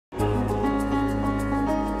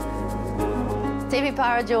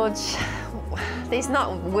Temepara George, there's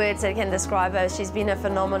not words that can describe her. She's been a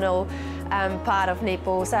phenomenal part of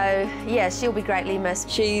netball, so yeah, she'll be greatly missed.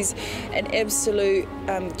 She's an absolute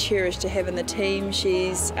cherish to have in the team.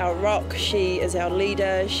 She's our rock, she is our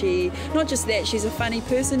leader. Not just that, she's a funny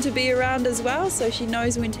person to be around as well, so she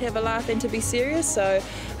knows when to have a laugh and to be serious. So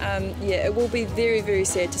yeah, it will be very, very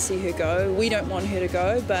sad to see her go. We don't want her to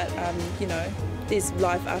go, but you know, there's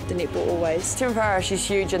life after netball always. Temepara, she's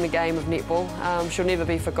huge in the game of netball. She'll never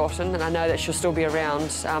be forgotten, and I know that she'll still be around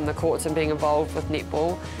the courts and being involved with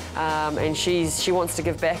netball. And she wants to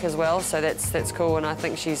give back as well, so that's cool. And I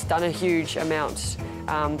think she's done a huge amount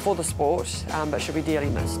for the sport, but she'll be dearly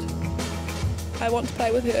missed. I want to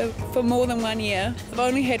play with her for more than 1 year. I've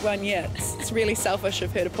only had 1 year. It's really selfish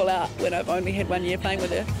of her to pull out when I've only had 1 year playing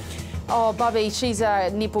with her. Oh, Bubby, she's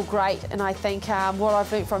a netball great, and I think what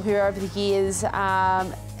I've learnt from her over the years,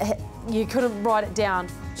 you couldn't write it down.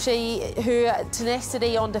 Her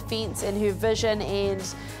tenacity on defence and her vision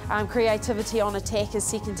and creativity on attack is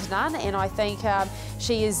second to none, and I think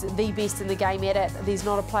she is the best in the game at it. There's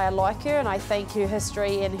not a player like her, and I think her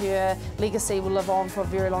history and her legacy will live on for a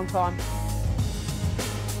very long time.